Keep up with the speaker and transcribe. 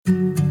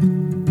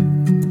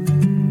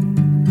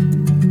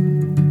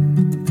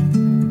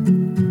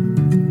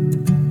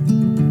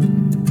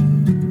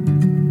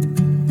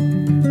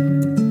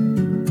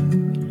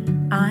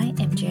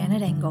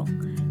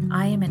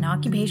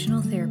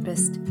occupational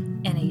therapist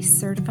and a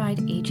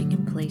certified aging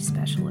in place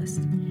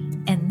specialist.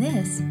 And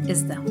this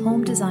is the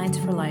Home Designs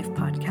for Life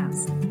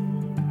podcast,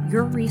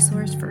 your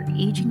resource for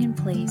aging in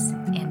place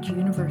and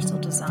universal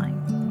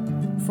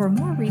design. For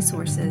more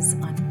resources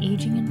on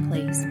aging in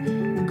place,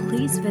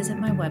 please visit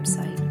my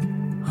website,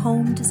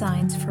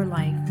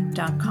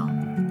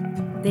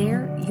 homedesignsforlife.com.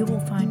 There you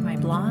will find my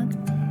blog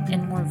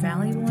and more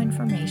valuable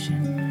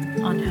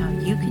information on how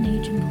you can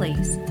age in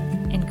place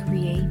and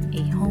create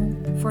a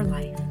home for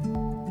life.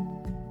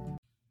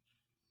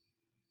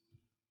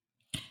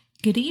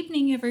 Good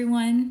evening,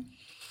 everyone.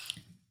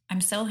 I'm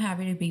so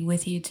happy to be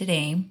with you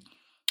today.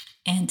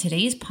 And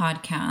today's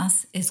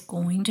podcast is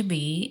going to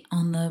be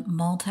on the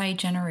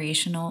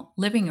multi-generational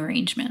living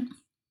arrangement.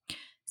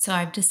 So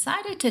I've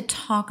decided to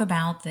talk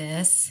about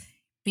this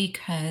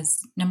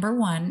because, number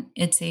one,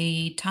 it's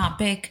a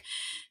topic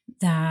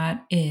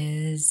that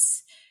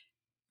is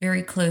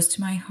very close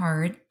to my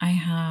heart. I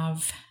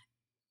have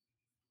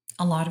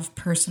a lot of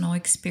personal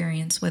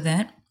experience with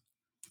it.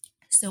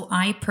 So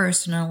I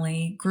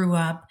personally grew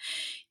up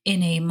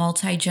in a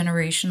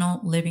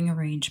multi-generational living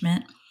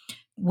arrangement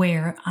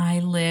where I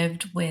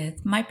lived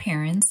with my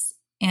parents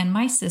and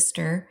my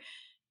sister,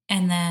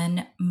 and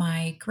then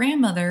my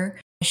grandmother.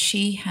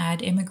 She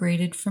had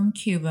immigrated from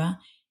Cuba,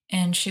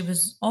 and she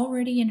was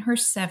already in her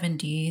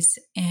 70s,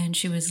 and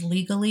she was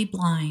legally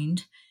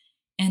blind.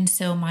 And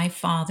so my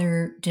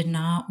father did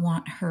not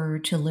want her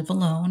to live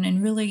alone,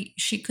 and really,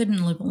 she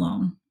couldn't live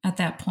alone at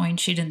that point.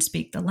 She didn't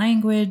speak the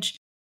language,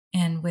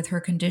 and with her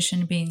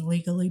condition being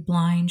legally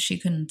blind, she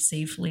couldn't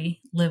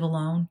safely live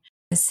alone.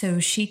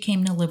 So she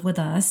came to live with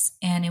us,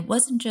 and it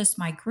wasn't just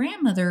my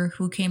grandmother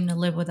who came to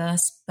live with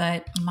us,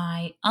 but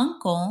my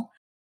uncle,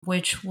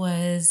 which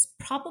was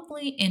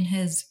probably in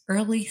his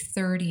early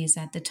 30s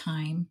at the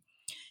time,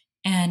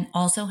 and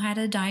also had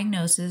a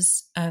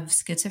diagnosis of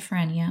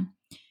schizophrenia.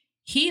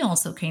 He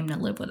also came to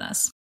live with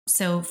us.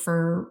 So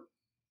for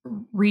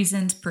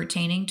reasons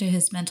pertaining to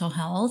his mental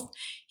health,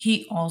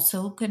 he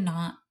also could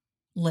not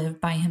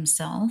live by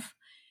himself.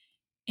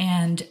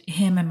 And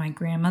him and my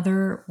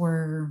grandmother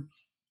were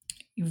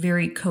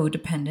very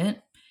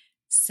codependent.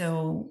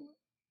 So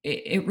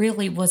it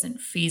really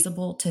wasn't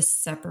feasible to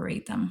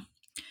separate them.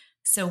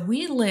 So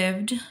we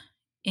lived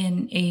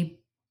in a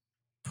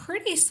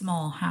pretty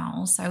small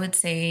house. I would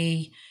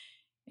say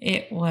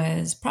it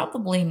was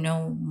probably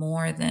no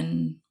more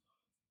than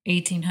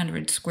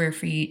 1,800 square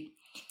feet,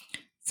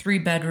 3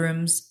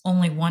 bedrooms,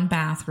 only 1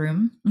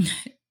 bathroom.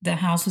 The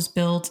house was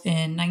built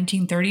in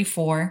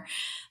 1934.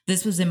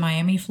 This was in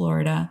Miami,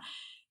 Florida.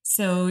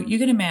 So you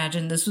can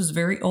imagine this was a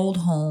very old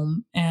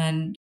home.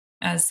 And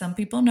as some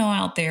people know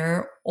out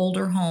there,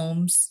 older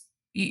homes,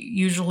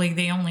 usually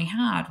they only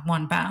had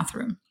 1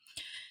 bathroom.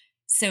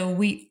 So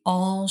we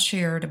all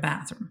shared a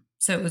bathroom.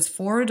 So it was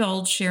 4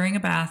 adults sharing a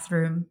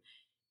bathroom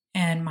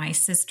and my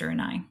sister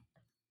and I.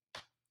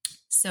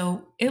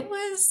 So it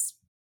was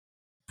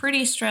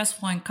pretty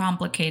stressful and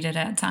complicated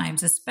at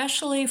times,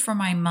 especially for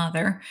my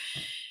mother.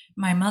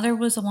 My mother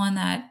was the one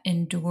that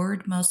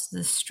endured most of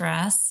the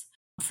stress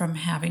from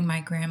having my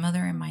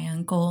grandmother and my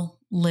uncle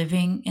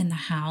living in the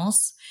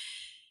house.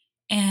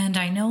 And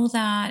I know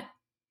that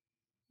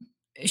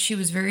she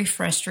was very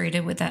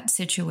frustrated with that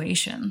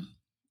situation.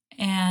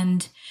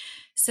 And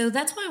so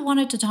that's why I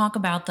wanted to talk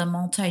about the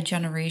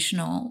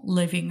multi-generational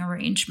living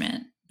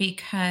arrangement,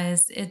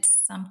 because it's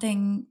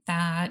something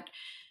that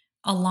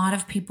a lot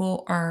of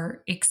people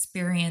are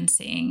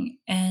experiencing,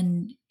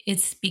 and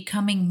it's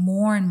becoming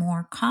more and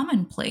more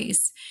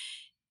commonplace.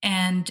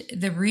 And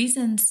the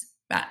reasons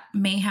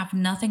may have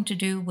nothing to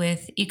do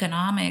with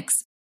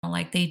economics,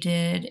 like they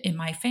did in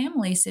my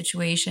family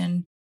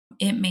situation.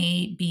 It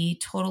may be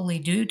totally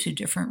due to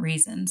different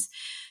reasons.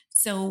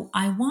 So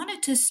I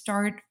wanted to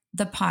start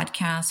the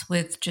podcast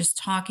with just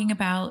talking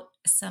about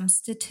some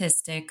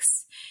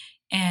statistics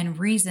and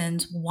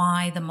reasons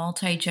why the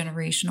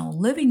multi-generational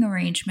living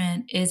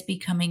arrangement is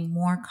becoming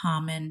more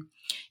common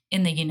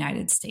in the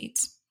United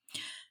States.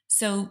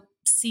 So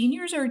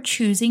seniors are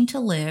choosing to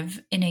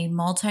live in a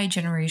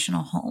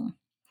multi-generational home.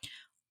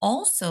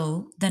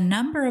 Also, the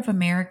number of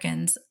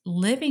Americans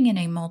living in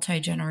a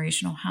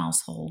multi-generational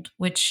household,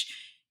 which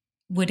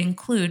would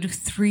include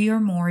 3 or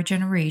more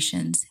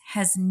generations,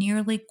 has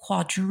nearly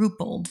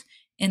quadrupled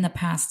in the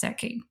past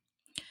decade.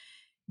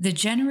 The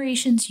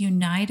Generations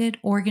United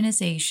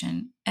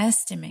organization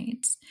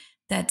estimates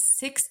that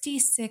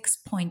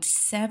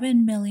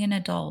 66.7 million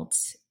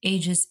adults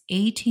ages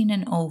 18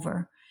 and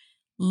over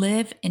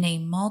live in a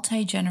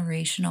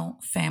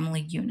multi-generational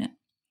family unit.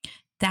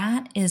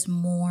 That is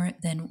more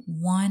than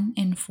 1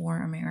 in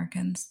 4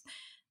 Americans.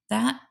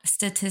 That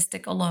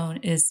statistic alone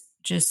is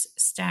just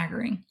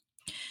staggering.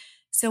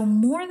 So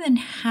more than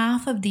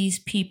half of these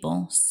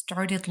people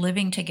started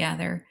living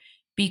together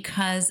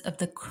because of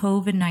the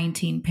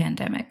COVID-19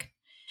 pandemic,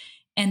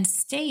 and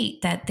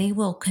state that they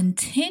will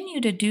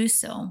continue to do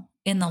so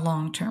in the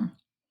long term.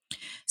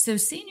 So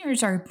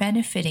seniors are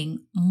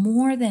benefiting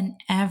more than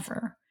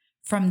ever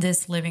from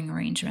this living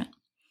arrangement.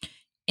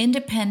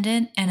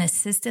 Independent and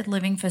assisted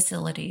living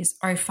facilities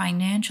are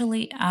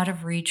financially out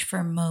of reach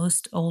for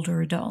most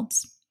older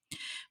adults.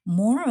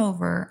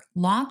 Moreover,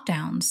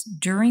 lockdowns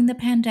during the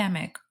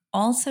pandemic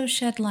also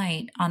shed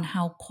light on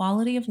how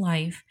quality of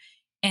life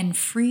and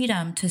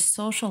freedom to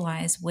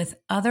socialize with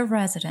other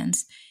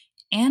residents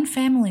and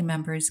family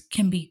members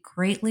can be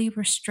greatly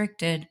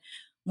restricted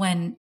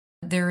when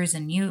there is a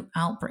new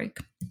outbreak.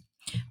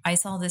 I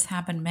saw this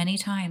happen many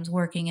times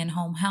working in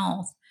home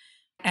health,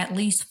 at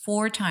least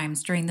 4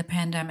 times during the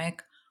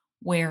pandemic,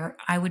 where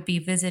I would be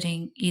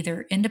visiting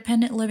either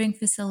independent living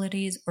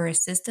facilities or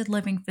assisted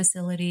living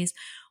facilities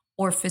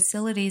or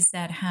facilities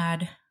that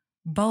had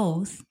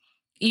both,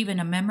 even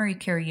a memory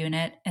care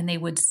unit, and they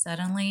would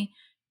suddenly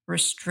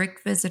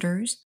restrict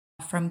visitors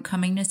from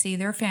coming to see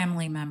their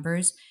family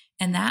members.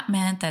 And that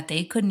meant that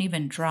they couldn't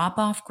even drop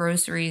off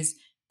groceries,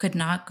 could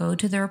not go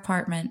to their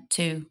apartment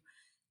to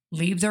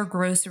leave their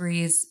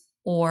groceries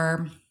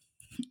or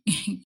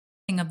anything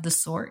of the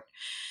sort.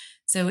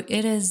 So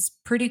it is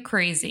pretty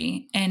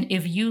crazy. And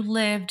if you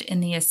lived in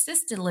the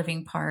assisted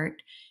living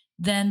part,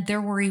 then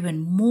there were even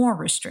more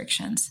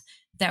restrictions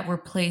that were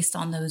placed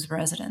on those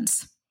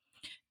residents.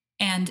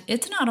 And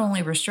it's not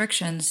only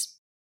restrictions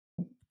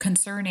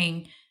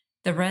concerning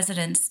the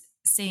residents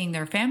seeing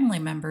their family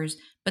members,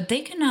 but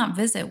they cannot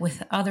visit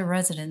with other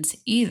residents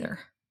either,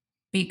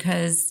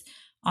 because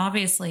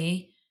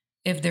obviously,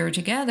 if they're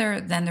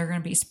together, then they're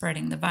going to be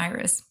spreading the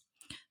virus.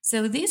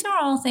 So these are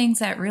all things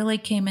that really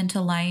came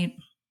into light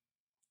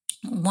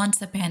once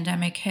the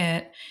pandemic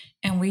hit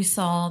and we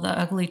saw the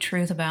ugly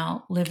truth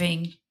about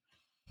living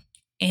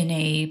in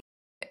a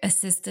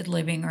assisted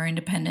living or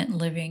independent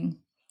living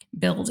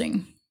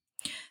building.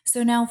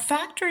 So now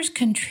factors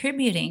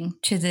contributing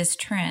to this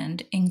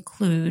trend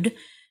include,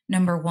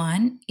 number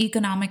one,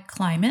 economic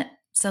climate.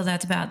 So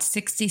that's about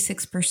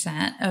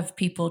 66% of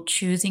people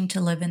choosing to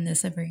live in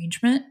this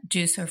arrangement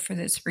do so for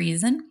this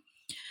reason.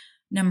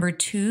 Number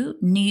two,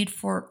 need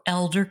for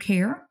elder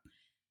care.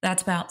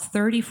 That's about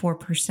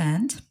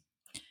 34%.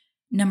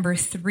 Number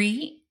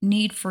three,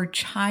 need for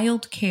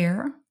child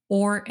care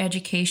or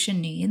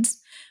education needs,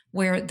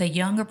 where the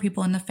younger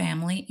people in the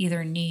family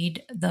either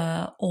need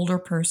the older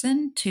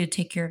person to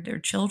take care of their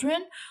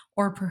children,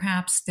 or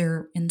perhaps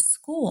they're in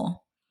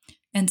school.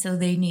 And so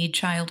they need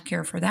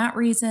childcare for that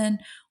reason,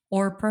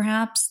 or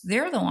perhaps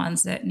they're the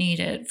ones that need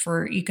it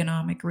for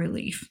economic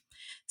relief.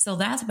 So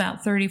that's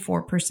about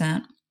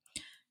 34%.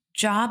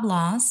 Job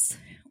loss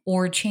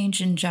or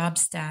change in job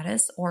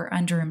status or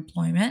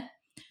underemployment,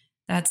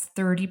 that's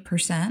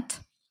 30%.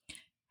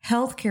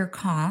 Healthcare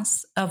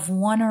costs of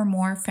one or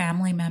more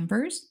family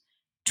members,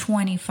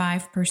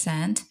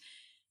 25%.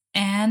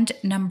 And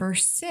number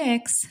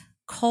 6,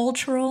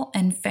 cultural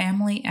and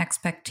family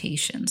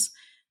expectations.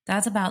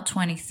 That's about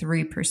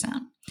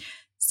 23%.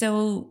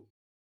 So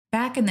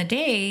back in the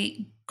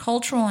day,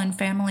 cultural and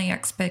family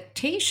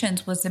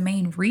expectations was the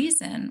main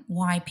reason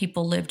why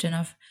people lived in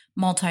a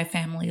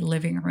multifamily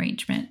living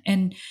arrangement.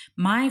 And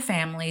my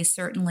family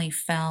certainly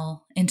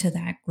fell into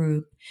that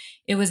group.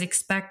 It was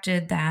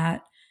expected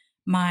that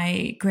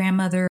my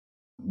grandmother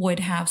would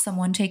have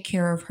someone take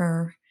care of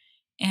her.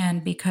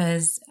 And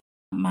because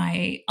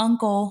my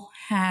uncle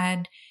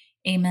had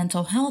a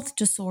mental health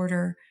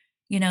disorder,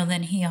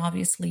 then he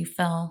obviously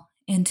fell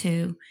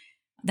into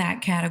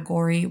that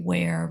category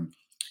where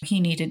he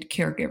needed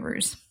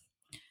caregivers.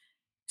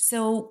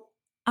 So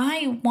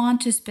I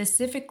want to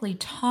specifically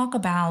talk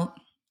about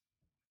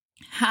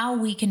how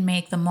we can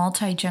make the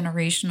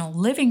multi-generational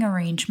living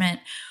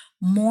arrangement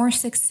more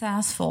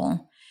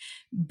successful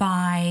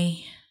by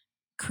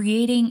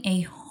creating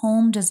a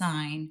home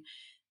design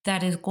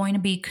that is going to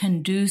be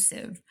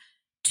conducive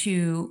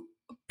to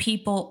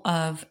people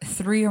of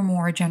 3 or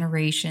more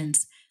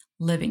generations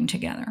living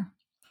together.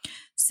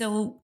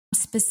 So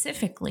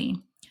specifically,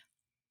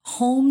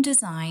 home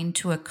design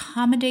to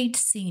accommodate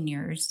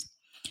seniors.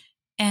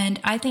 And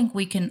I think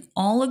we can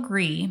all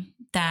agree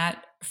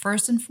that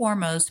first and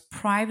foremost,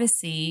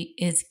 privacy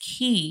is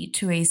key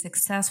to a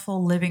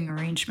successful living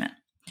arrangement.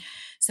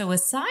 So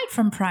aside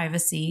from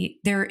privacy,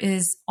 there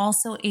is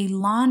also a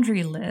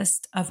laundry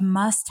list of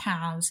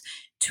must-haves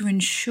to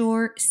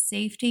ensure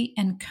safety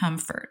and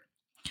comfort.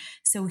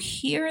 So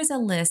here is a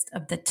list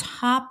of the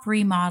top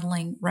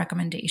remodeling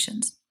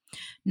recommendations.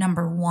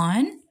 Number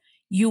 1,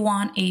 you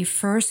want a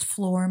first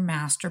floor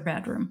master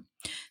bedroom.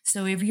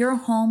 So if your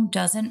home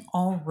doesn't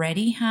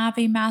already have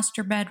a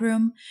master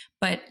bedroom,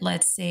 but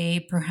let's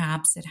say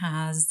perhaps it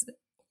has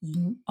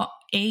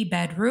a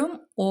bedroom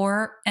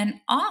or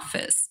an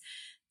office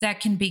that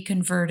can be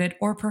converted,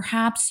 or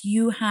perhaps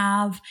you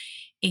have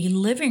a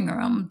living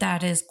room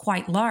that is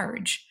quite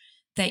large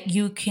that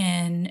you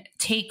can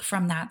take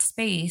from that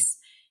space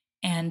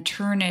and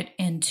turn it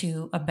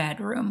into a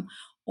bedroom.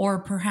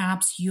 Or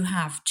perhaps you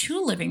have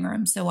 2 living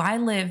rooms. So I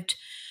lived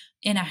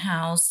in a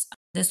house,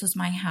 this was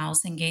my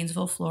house in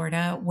Gainesville,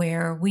 Florida,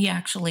 where we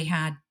actually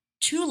had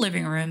 2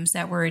 living rooms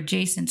that were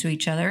adjacent to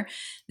each other.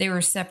 They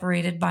were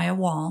separated by a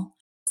wall.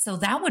 So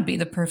that would be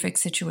the perfect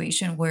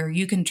situation where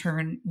you can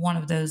turn one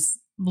of those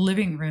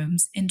living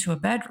rooms into a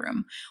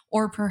bedroom,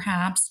 or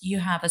perhaps you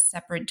have a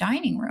separate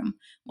dining room.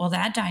 Well,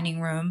 that dining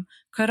room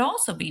could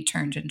also be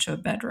turned into a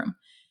bedroom.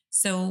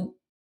 So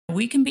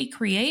we can be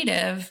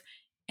creative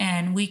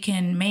and we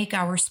can make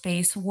our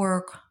space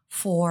work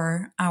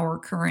for our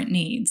current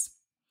needs.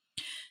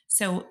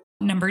 So,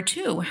 number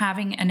two,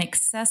 having an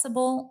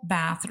accessible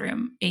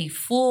bathroom, a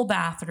full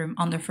bathroom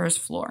on the first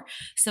floor.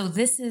 So,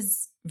 this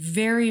is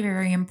very,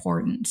 very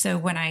important. So,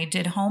 when I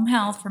did home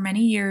health for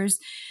many years,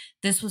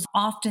 this was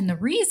often the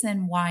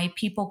reason why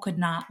people could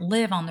not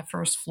live on the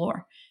first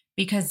floor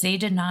because they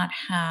did not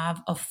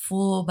have a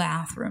full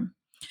bathroom.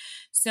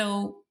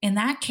 So, in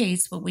that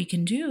case, what we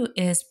can do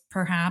is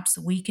perhaps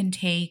we can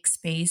take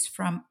space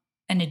from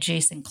an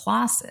adjacent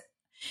closet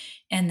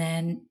and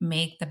then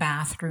make the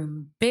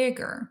bathroom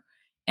bigger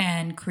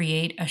and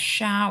create a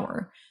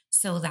shower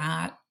so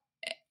that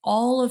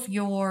all of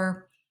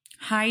your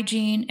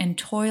hygiene and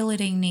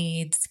toileting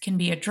needs can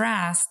be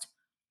addressed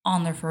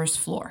on the first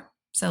floor.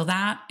 So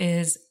that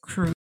is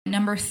crucial.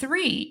 Number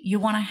three, you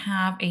want to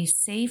have a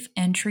safe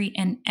entry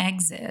and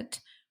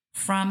exit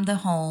from the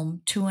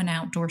home to an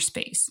outdoor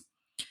space.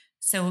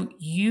 So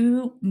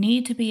you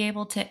need to be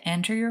able to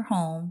enter your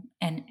home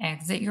and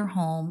exit your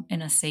home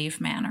in a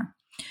safe manner.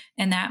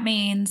 And that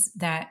means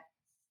that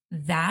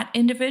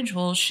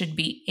individual should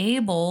be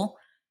able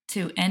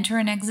to enter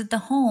and exit the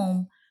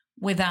home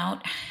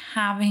without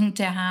having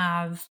to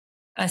have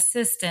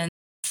assistance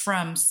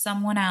from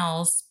someone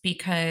else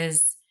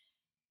because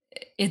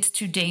it's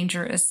too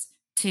dangerous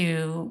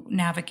to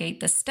navigate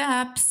the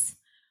steps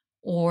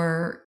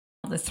or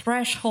the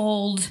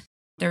threshold.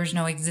 There's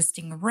no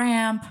existing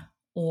ramp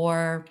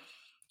or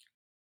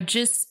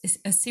just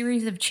a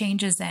series of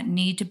changes that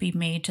need to be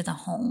made to the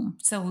home.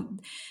 So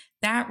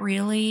that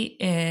really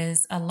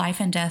is a life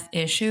and death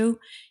issue.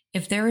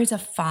 If there is a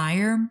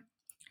fire,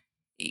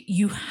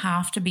 you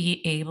have to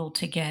be able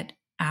to get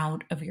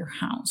out of your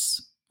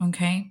house.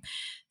 Okay.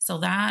 So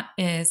that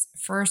is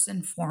first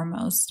and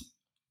foremost.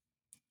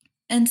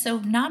 And so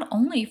not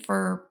only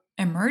for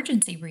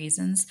emergency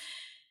reasons,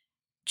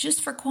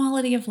 just for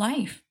quality of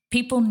life,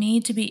 people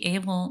need to be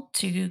able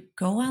to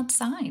go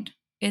outside.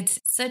 It's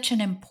such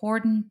an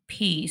important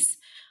piece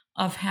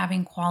of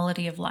having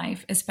quality of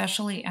life,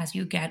 especially as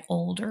you get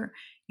older.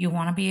 You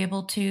want to be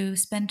able to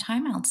spend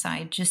time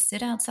outside, just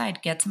sit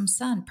outside, get some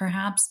sun.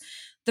 Perhaps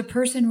the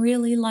person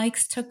really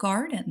likes to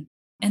garden.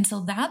 And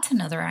so that's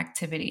another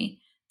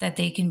activity that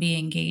they can be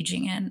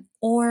engaging in,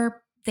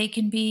 or they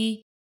can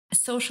be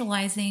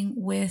socializing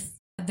with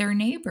their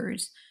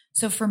neighbors.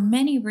 So for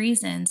many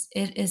reasons,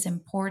 it is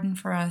important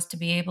for us to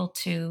be able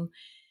to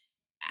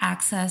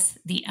access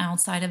the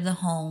outside of the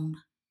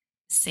home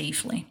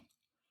safely.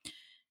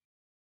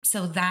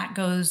 So that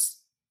goes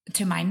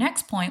to my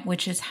next point,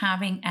 which is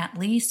having at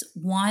least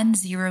one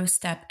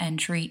zero-step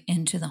entry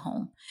into the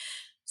home.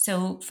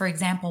 So, for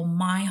example,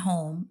 my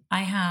home,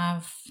 I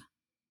have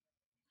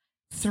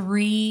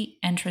 3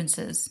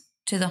 entrances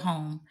to the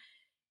home,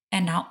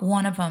 and not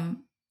one of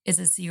them is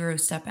a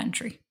zero-step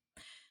entry.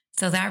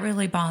 So that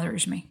really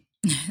bothers me.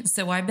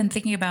 So I've been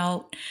thinking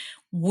about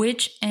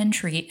which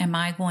entry am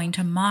I going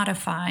to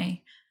modify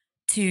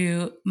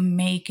to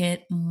make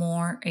it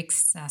more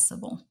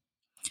accessible.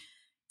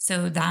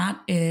 So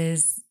that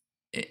is,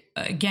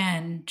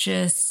 again,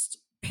 just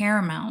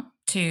paramount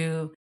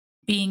to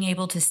being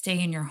able to stay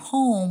in your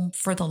home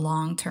for the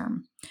long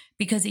term,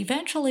 because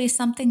eventually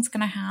something's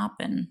going to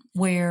happen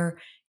where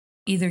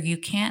either you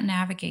can't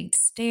navigate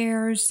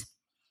stairs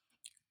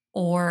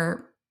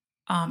or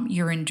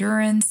your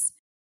endurance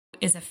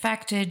is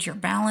affected, your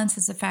balance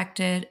is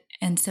affected.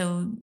 And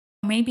so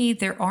maybe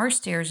there are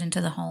stairs into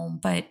the home,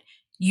 but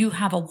you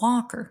have a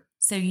walker.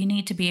 So you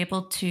need to be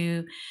able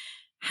to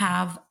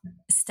have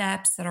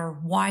steps that are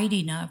wide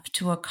enough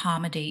to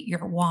accommodate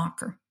your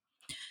walker.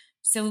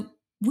 So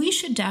we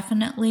should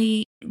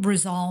definitely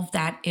resolve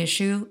that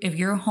issue. If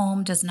your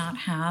home does not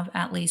have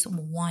at least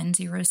one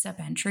zero-step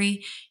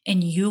entry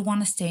and you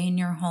want to stay in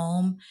your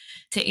home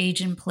to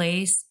age in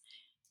place,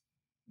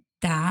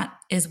 that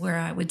is where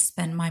I would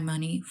spend my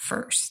money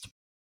first.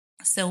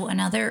 So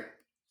another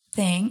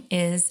thing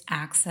is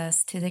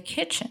access to the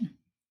kitchen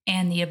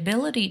and the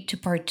ability to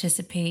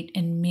participate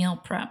in meal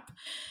prep.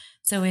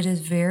 So it is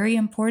very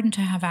important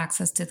to have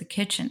access to the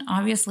kitchen.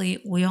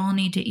 Obviously, we all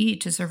need to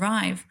eat to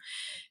survive.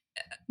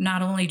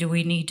 Not only do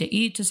we need to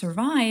eat to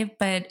survive,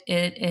 but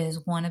it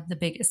is one of the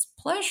biggest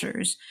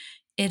pleasures.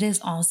 It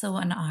is also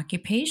an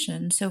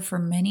occupation. So for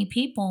many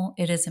people,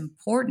 it is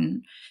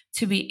important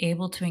to be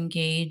able to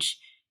engage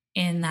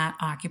in that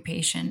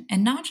occupation,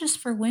 and not just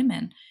for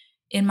women.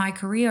 In my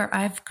career,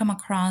 I've come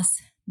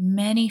across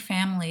many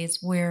families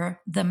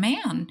where the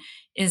man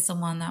is the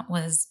one that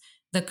was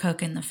the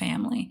cook in the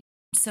family.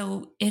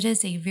 So it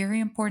is a very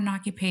important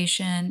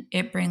occupation.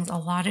 It brings a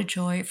lot of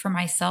joy for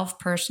myself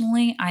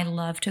personally. I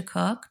love to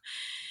cook.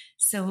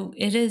 So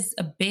it is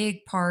a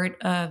big part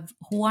of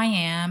who I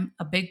am,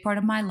 a big part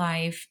of my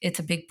life. It's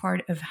a big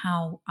part of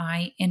how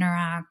I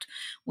interact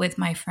with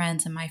my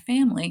friends and my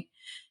family.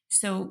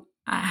 So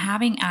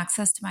having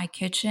access to my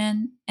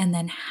kitchen and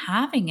then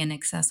having an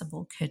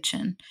accessible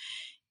kitchen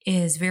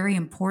is very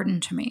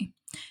important to me.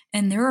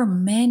 And there are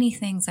many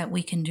things that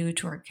we can do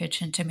to our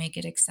kitchen to make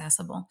it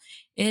accessible.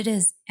 It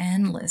is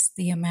endless,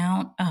 the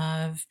amount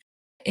of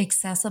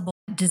accessible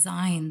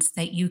designs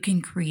that you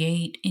can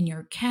create in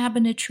your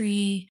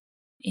cabinetry,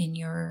 in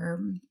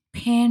your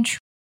pantry.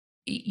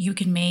 You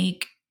can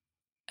make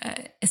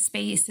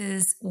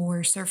spaces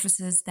or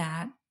surfaces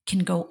that can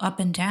go up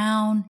and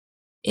down.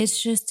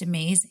 It's just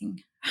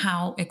amazing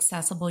how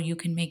accessible you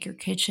can make your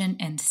kitchen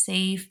and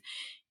safe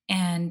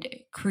and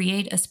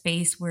create a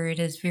space where it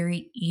is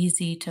very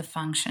easy to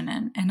function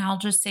in. And I'll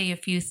just say a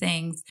few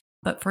things.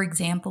 But for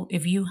example,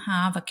 if you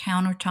have a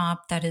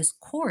countertop that is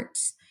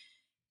quartz,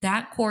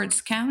 that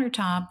quartz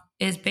countertop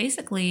is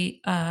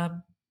basically a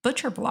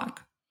butcher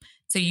block.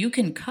 So you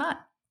can cut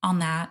on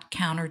that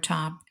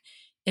countertop.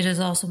 It is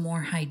also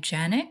more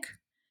hygienic.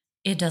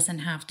 It doesn't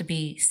have to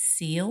be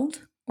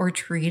sealed or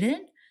treated.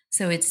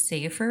 So it's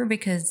safer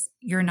because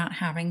you're not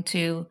having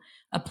to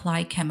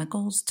apply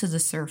chemicals to the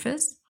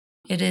surface.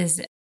 It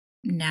is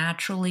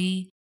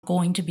naturally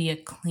going to be a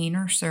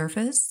cleaner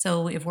surface.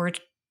 So if we're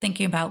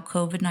thinking about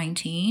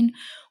COVID-19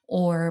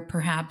 or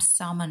perhaps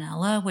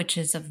salmonella, which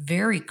is a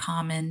very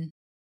common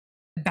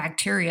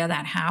bacteria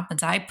that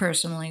happens. I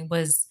personally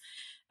was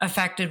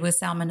affected with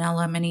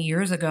salmonella many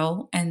years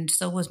ago, and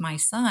so was my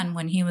son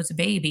when he was a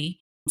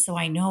baby. So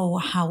I know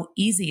how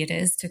easy it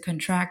is to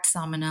contract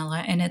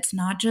salmonella, and it's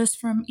not just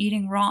from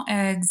eating raw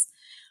eggs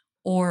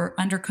or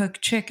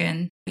undercooked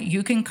chicken.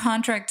 You can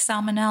contract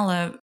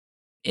salmonella.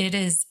 It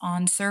is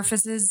on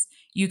surfaces.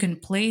 You can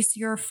place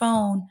your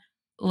phone,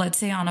 let's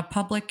say on a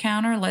public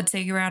counter. Let's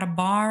say you're at a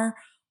bar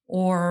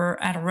or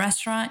at a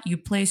restaurant, you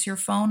place your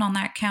phone on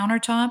that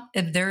countertop.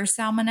 If there's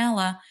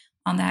salmonella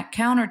on that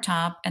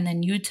countertop and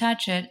then you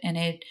touch it and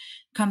it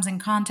comes in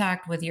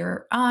contact with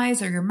your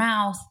eyes or your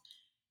mouth,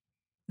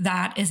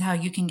 that is how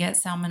you can get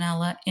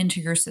salmonella into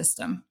your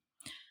system.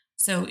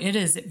 So it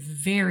is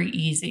very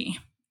easy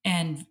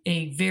and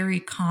a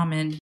very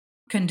common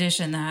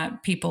condition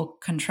that people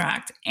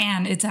contract,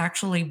 and it's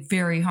actually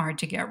very hard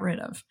to get rid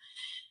of.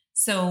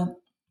 So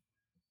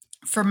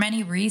for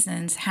many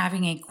reasons,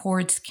 having a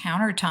quartz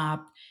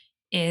countertop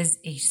is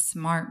a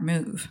smart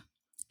move.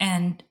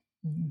 And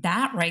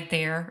that right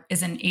there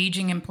is an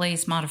aging in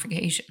place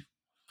modification.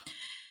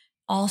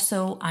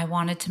 Also, I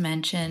wanted to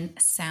mention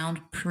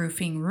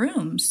soundproofing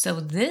rooms. So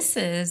this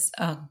is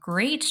a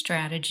great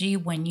strategy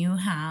when you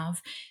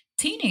have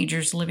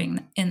teenagers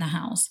living in the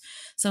house.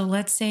 So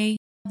let's say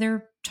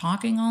they're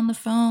talking on the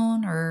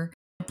phone or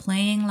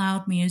playing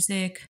loud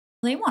music.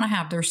 They want to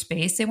have their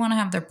space. They want to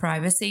have their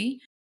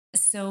privacy.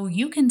 So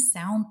you can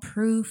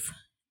soundproof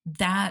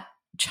that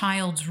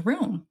child's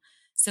room.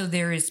 So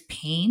there is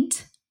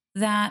paint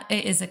that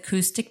is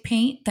acoustic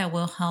paint that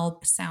will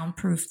help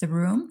soundproof the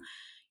room.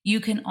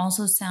 You can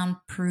also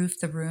soundproof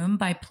the room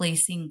by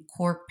placing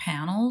cork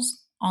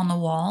panels on the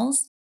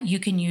walls. You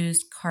can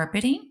use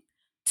carpeting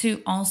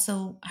to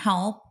also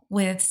help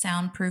with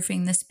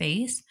soundproofing the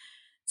space.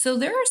 So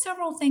there are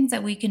several things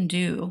that we can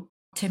do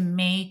to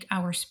make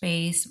our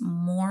space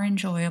more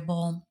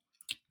enjoyable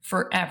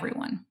for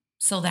everyone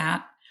so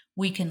that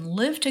we can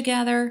live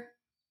together.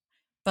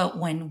 But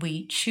when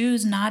we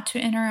choose not to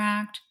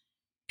interact,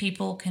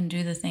 people can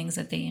do the things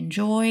that they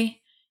enjoy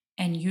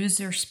and use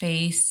their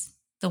space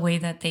the way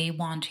that they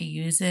want to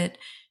use it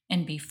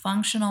and be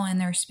functional in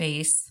their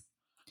space.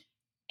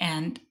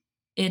 And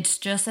it's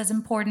just as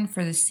important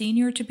for the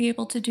senior to be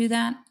able to do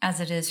that as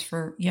it is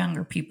for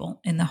younger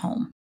people in the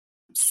home.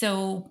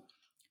 So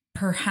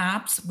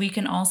perhaps we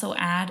can also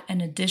add an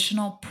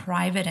additional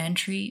private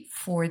entry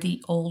for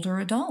the older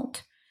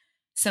adult.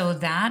 So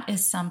that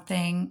is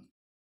something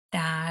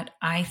that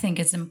I think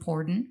is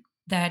important,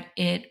 that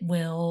it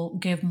will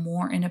give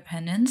more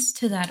independence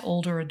to that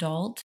older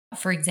adult.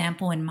 For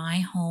example, in my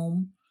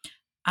home,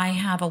 I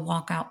have a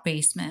walkout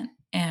basement.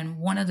 And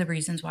one of the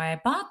reasons why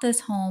I bought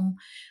this home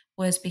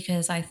was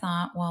because I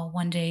thought, well,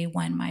 one day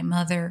when my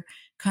mother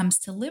comes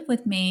to live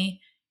with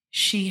me,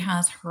 she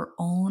has her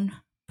own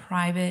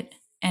private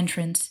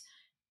entrance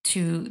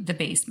to the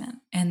basement.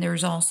 And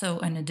there's also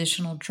an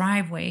additional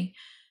driveway.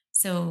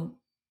 So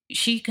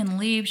she can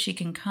leave, she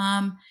can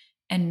come,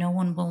 and no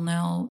one will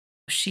know.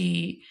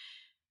 She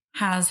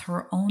has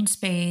her own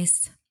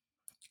space.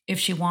 If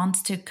she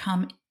wants to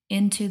come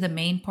into the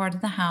main part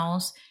of the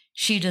house,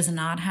 she does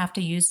not have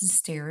to use the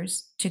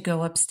stairs to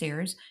go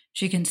upstairs.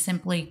 She can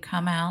simply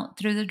come out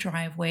through the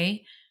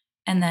driveway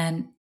and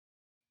then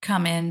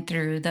come in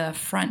through the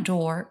front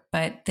door.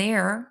 But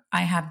there,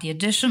 I have the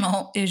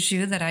additional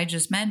issue that I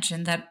just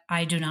mentioned, that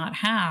I do not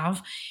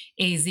have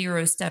a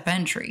 0-step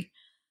entry.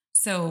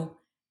 So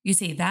you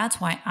see,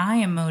 that's why I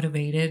am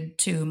motivated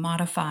to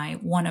modify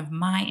one of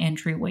my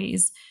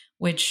entryways,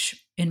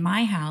 which in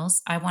my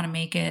house, I want to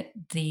make it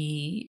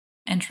the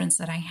entrance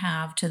that I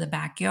have to the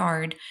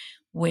backyard,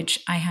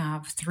 which I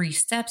have 3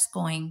 steps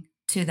going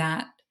to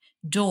that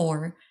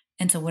door.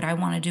 And so what I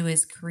want to do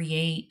is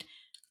create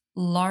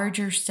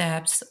larger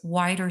steps,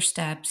 wider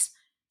steps,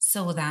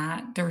 so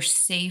that they're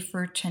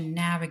safer to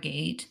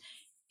navigate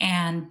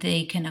and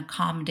they can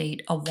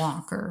accommodate a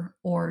walker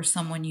or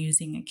someone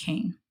using a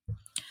cane.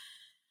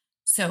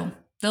 So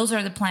those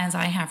are the plans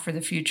I have for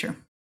the future.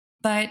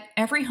 But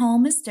every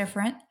home is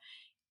different,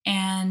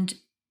 and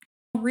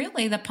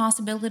really the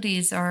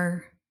possibilities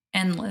are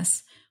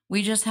endless.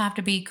 We just have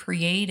to be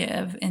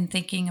creative in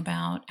thinking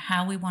about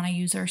how we want to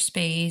use our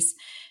space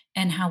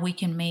and how we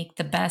can make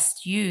the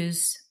best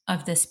use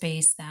of the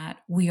space that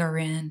we are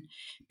in.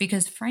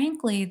 Because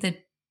frankly, the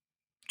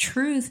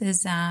truth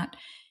is that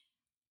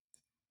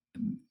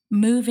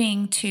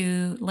moving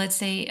to, let's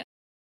say,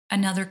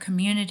 another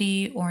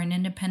community or an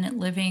independent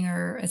living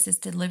or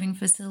assisted living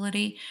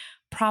facility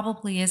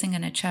probably isn't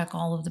going to check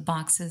all of the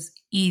boxes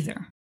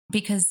either,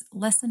 because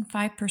less than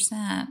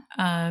 5%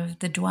 of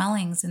the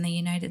dwellings in the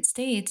United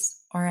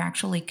States are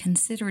actually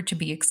considered to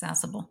be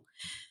accessible.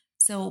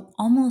 So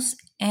almost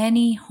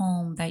any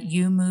home that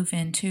you move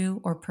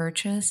into or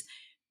purchase,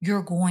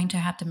 you're going to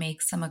have to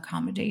make some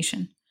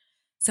accommodation.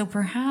 So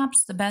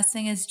perhaps the best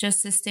thing is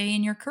just to stay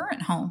in your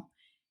current home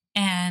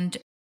and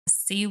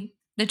see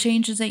the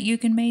changes that you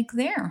can make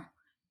there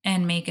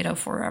and make it a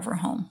forever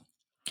home.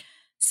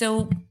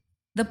 So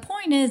the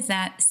point is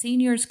that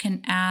seniors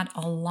can add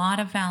a lot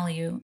of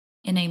value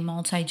in a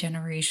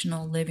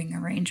multi-generational living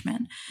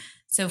arrangement.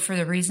 So for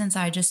the reasons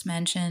I just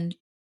mentioned,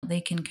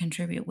 they can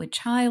contribute with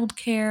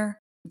childcare,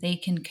 they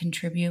can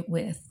contribute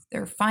with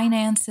their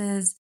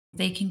finances,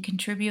 they can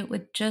contribute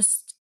with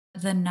just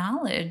the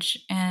knowledge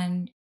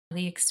and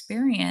the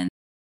experience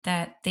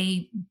that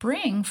they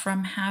bring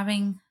from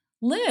having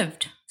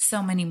lived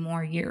so many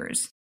more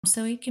years.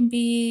 So it can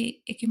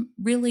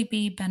really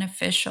be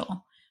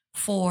beneficial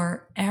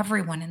for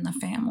everyone in the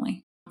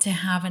family to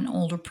have an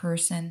older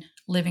person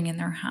living in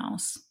their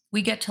house.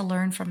 We get to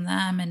learn from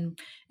them, and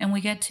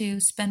we get to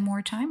spend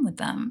more time with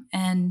them.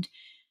 And,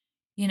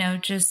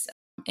 just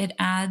it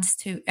adds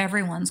to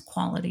everyone's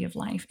quality of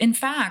life. In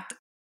fact,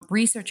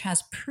 research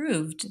has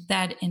proved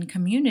that in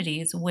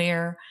communities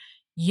where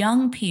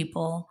young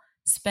people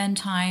spend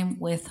time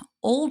with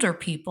older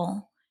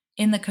people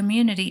in the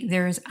community,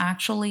 there is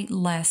actually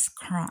less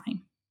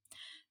crime.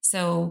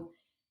 So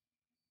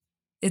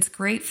it's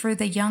great for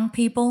the young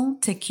people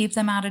to keep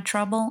them out of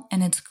trouble,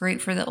 and it's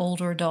great for the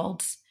older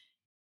adults.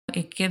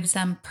 It gives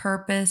them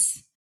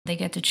purpose. They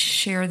get to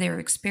share their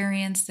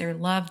experience, their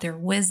love, their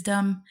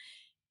wisdom,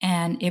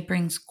 and it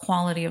brings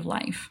quality of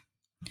life.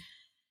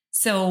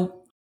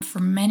 So for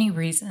many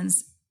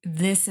reasons,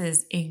 this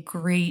is a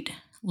great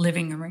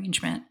living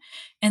arrangement.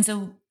 And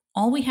so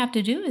all we have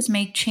to do is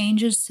make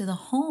changes to the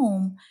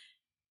home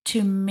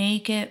to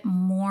make it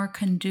more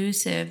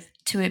conducive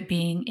to it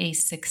being a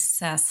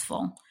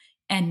successful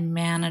and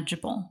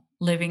manageable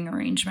living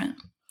arrangement.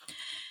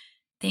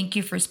 Thank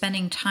you for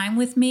spending time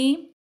with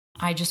me.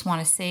 I just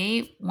want to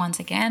say once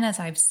again, as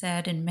I've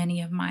said in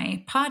many of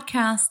my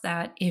podcasts,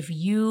 that if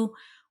you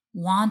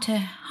want to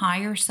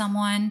hire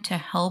someone to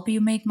help you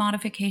make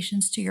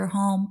modifications to your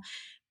home,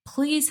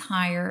 please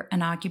hire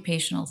an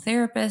occupational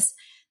therapist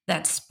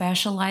that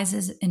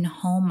specializes in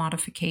home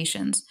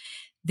modifications.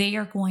 They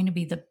are going to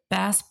be the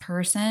best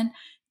person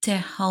to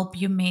help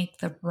you make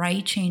the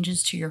right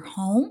changes to your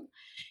home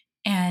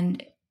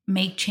and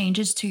make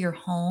changes to your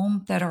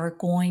home that are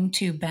going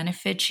to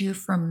benefit you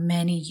for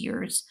many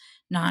years,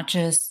 not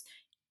just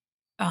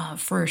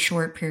for a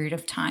short period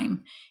of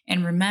time.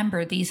 And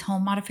remember, these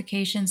home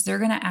modifications, they're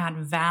going to add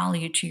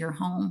value to your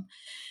home.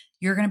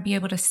 You're going to be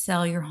able to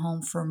sell your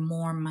home for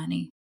more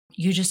money.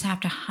 You just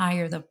have to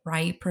hire the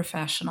right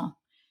professional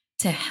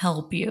to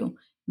help you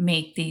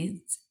make these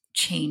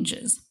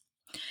changes.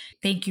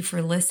 Thank you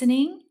for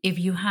listening. If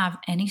you have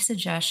any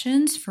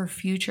suggestions for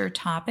future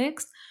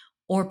topics,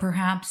 or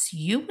perhaps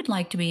you would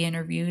like to be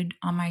interviewed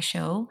on my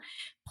show,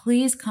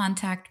 please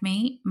contact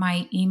me.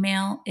 My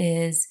email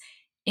is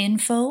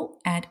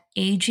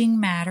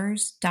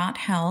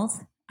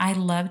info@agingmatters.health. I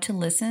love to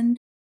listen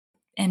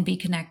and be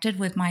connected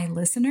with my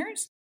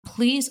listeners.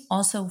 Please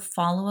also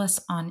follow us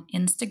on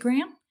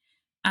Instagram.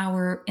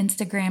 Our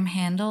Instagram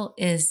handle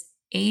is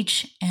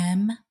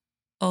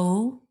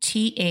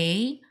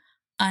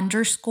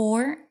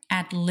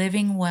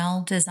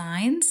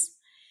HMOTA_@livingwelldesigns.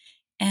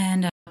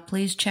 And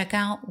please check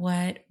out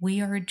what we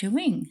are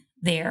doing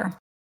there.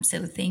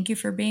 So thank you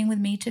for being with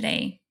me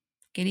today.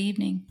 Good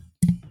evening.